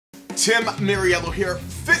Tim Muriello here,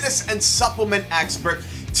 fitness and supplement expert.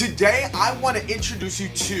 Today I want to introduce you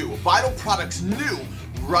to Vital Products' new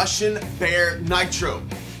Russian BEAR Nitro.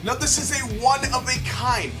 Now this is a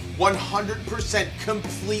one-of-a-kind, 100%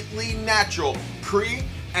 completely natural pre-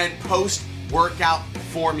 and post-workout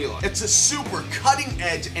formula. It's a super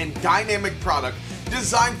cutting-edge and dynamic product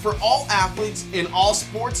designed for all athletes in all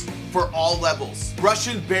sports for all levels.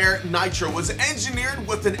 Russian BEAR Nitro was engineered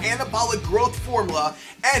with an anabolic growth formula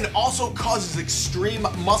and also causes extreme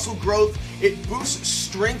muscle growth. It boosts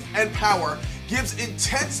strength and power, gives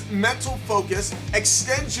intense mental focus,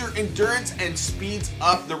 extends your endurance, and speeds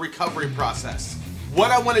up the recovery process.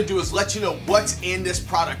 What I want to do is let you know what's in this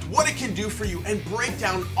product, what it can do for you, and break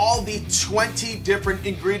down all the 20 different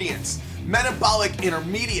ingredients: metabolic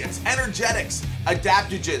intermediates, energetics,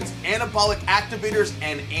 adaptogens, anabolic activators,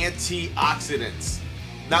 and antioxidants.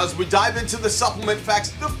 Now, as we dive into the supplement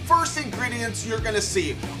facts, the first ingredients you're going to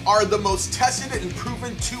see are the most tested and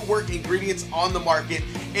proven to work ingredients on the market.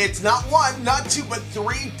 It's not one, not two, but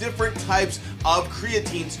three different types of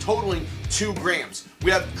creatines totaling 2 grams.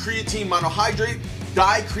 We have creatine monohydrate,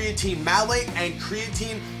 dicreatine malate, and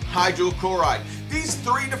creatine hydrochloride. These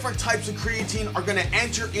 3 different types of creatine are going to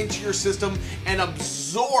enter into your system and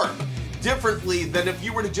absorb differently than if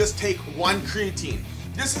you were to just take one creatine.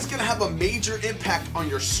 This is going to have a major impact on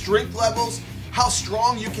your strength levels, how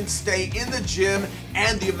strong you can stay in the gym,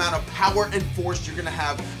 and the amount of power and force you're going to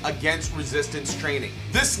have against resistance training.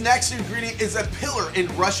 This next ingredient is a pillar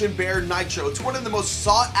in Russian BEAR Nitro. It's one of the most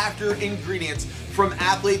sought after ingredients from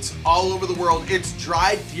athletes all over the world. It's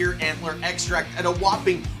dried deer antler extract at a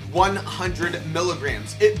whopping 100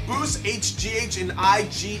 milligrams. It boosts HGH and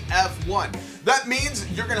IGF-1. That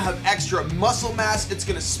means you're gonna have extra muscle mass, it's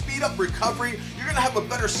gonna speed up recovery, you're gonna have a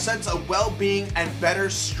better sense of well-being and better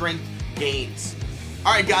strength gains.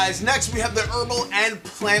 All right guys, next we have the herbal and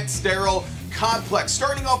plant sterol complex.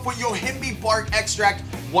 Starting off with yohimbe bark extract,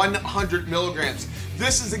 100 milligrams.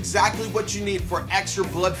 This is exactly what you need for extra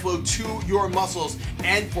blood flow to your muscles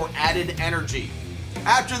and for added energy.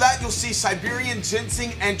 After that, you'll see Siberian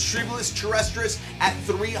ginseng and Tribulus terrestris at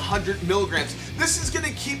 300 milligrams. This is going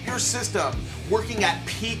to keep your system working at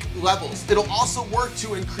peak levels. It'll also work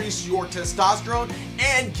to increase your testosterone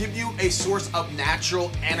and give you a source of natural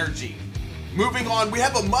energy. Moving on, we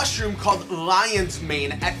have a mushroom called lion's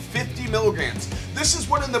mane at 50 milligrams. This is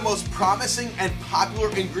one of the most promising and popular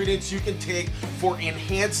ingredients you can take for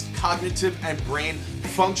enhanced cognitive and brain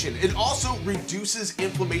function. It also reduces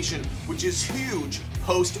inflammation, which is huge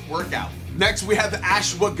post-workout. Next, we have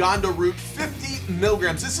ashwagandha root, 50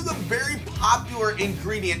 milligrams. This is a very popular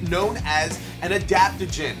ingredient known as an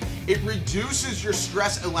adaptogen. It reduces your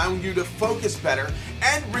stress, allowing you to focus better,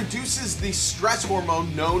 and reduces the stress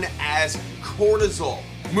hormone known as cortisol.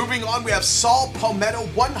 Moving on, we have saw palmetto,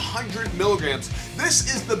 100 milligrams.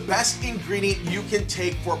 This is the best ingredient you can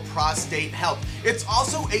take for prostate health. It's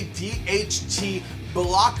also a DHT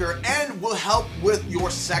blocker and will help with your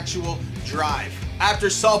sexual drive. After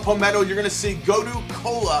saw palmetto, you're gonna see gotu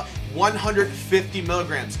kola, 150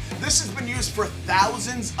 milligrams. This has been used for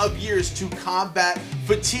thousands of years to combat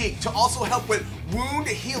fatigue, to also help with wound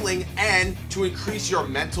healing, and to increase your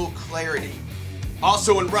mental clarity.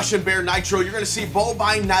 Also in Russian BEAR Nitro, you're going to see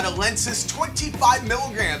bovine natalensis, 25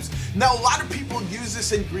 milligrams. Now, a lot of people use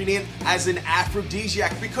this ingredient as an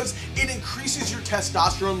aphrodisiac because it increases your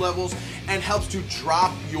testosterone levels and helps to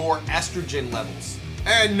drop your estrogen levels.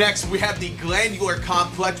 And next, we have the glandular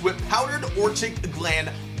complex with powdered orchic gland,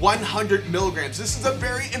 100 milligrams. This is a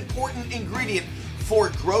very important ingredient for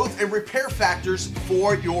growth and repair factors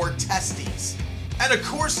for your testes. And of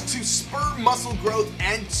course, to spur muscle growth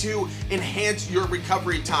and to enhance your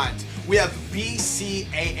recovery times, we have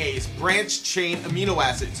BCAAs, branched chain amino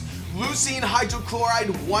acids. Leucine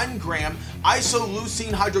hydrochloride, 1 gram,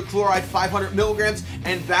 isoleucine hydrochloride, 500 milligrams,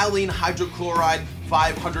 and valine hydrochloride,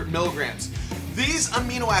 500 milligrams. These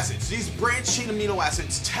amino acids, these branched chain amino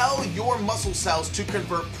acids, tell your muscle cells to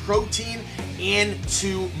convert protein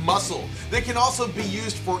into muscle. They can also be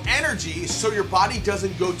used for energy, so your body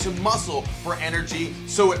doesn't go to muscle for energy,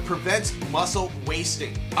 so it prevents muscle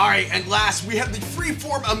wasting. All right, and last, we have the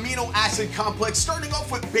free-form amino acid complex, starting off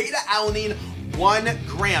with beta-alanine, 1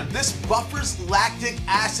 gram. This buffers lactic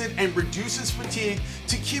acid and reduces fatigue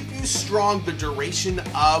to keep you strong the duration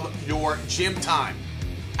of your gym time.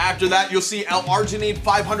 After that, you'll see L-arginine,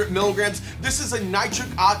 500 milligrams. This is a nitric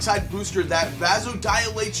oxide booster that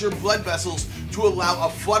vasodilates your blood vessels to allow a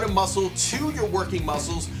flood of muscle to your working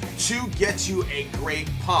muscles to get you a great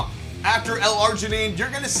pump. After L-arginine, you're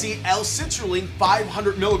going to see L-citrulline,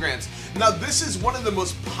 500 milligrams. Now, this is one of the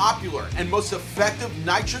most popular and most effective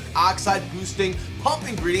nitric oxide boosting pump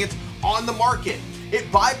ingredients on the market.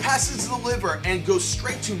 It bypasses the liver and goes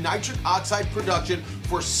straight to nitric oxide production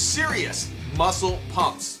for serious muscle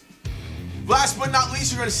pumps. Last but not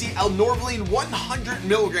least, you're going to see L-norvaline 100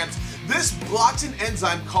 milligrams. This blocks an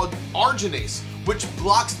enzyme called arginase, which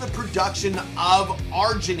blocks the production of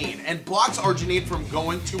arginine and blocks arginine from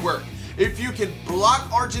going to work. If you can block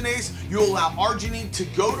arginase, you allow arginine to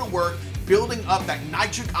go to work, building up that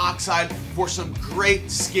nitric oxide for some great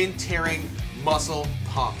skin tearing muscle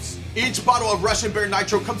pumps. Each bottle of Russian Bear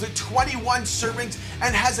Nitro comes in 21 servings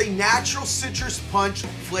and has a natural citrus punch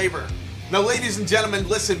flavor. Now, ladies and gentlemen,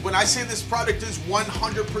 listen, when I say this product is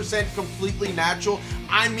 100% completely natural,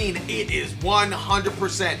 I mean it is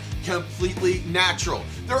 100% completely natural.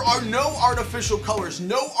 There are no artificial colors,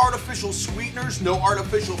 no artificial sweeteners, no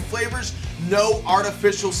artificial flavors, no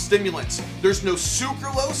artificial stimulants. There's no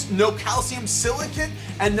sucralose, no calcium silicate,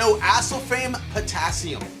 and no acesulfame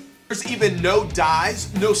potassium. There's even no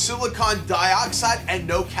dyes, no silicon dioxide, and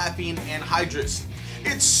no caffeine anhydrous.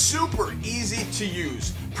 It's super easy to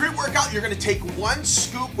use. Pre-workout, you're gonna take 1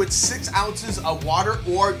 scoop with 6 ounces of water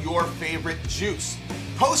or your favorite juice.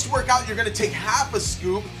 Post-workout, you're gonna take half a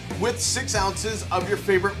scoop with 6 ounces of your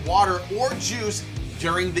favorite water or juice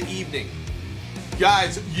during the evening.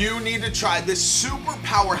 Guys, you need to try this super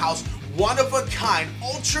powerhouse, one-of-a-kind,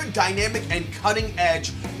 ultra-dynamic and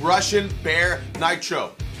cutting-edge Russian Bear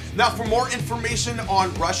Nitro. Now, for more information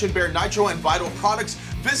on Russian Bear Nitro and Vital Products,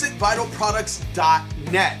 visit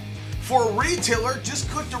vitalproducts.net. For a retailer, just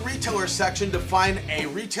click the retailer section to find a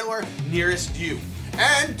retailer nearest you.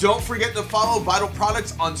 And don't forget to follow Vital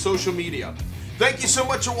Products on social media. Thank you so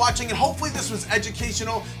much for watching, and hopefully this was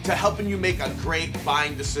educational to helping you make a great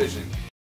buying decision.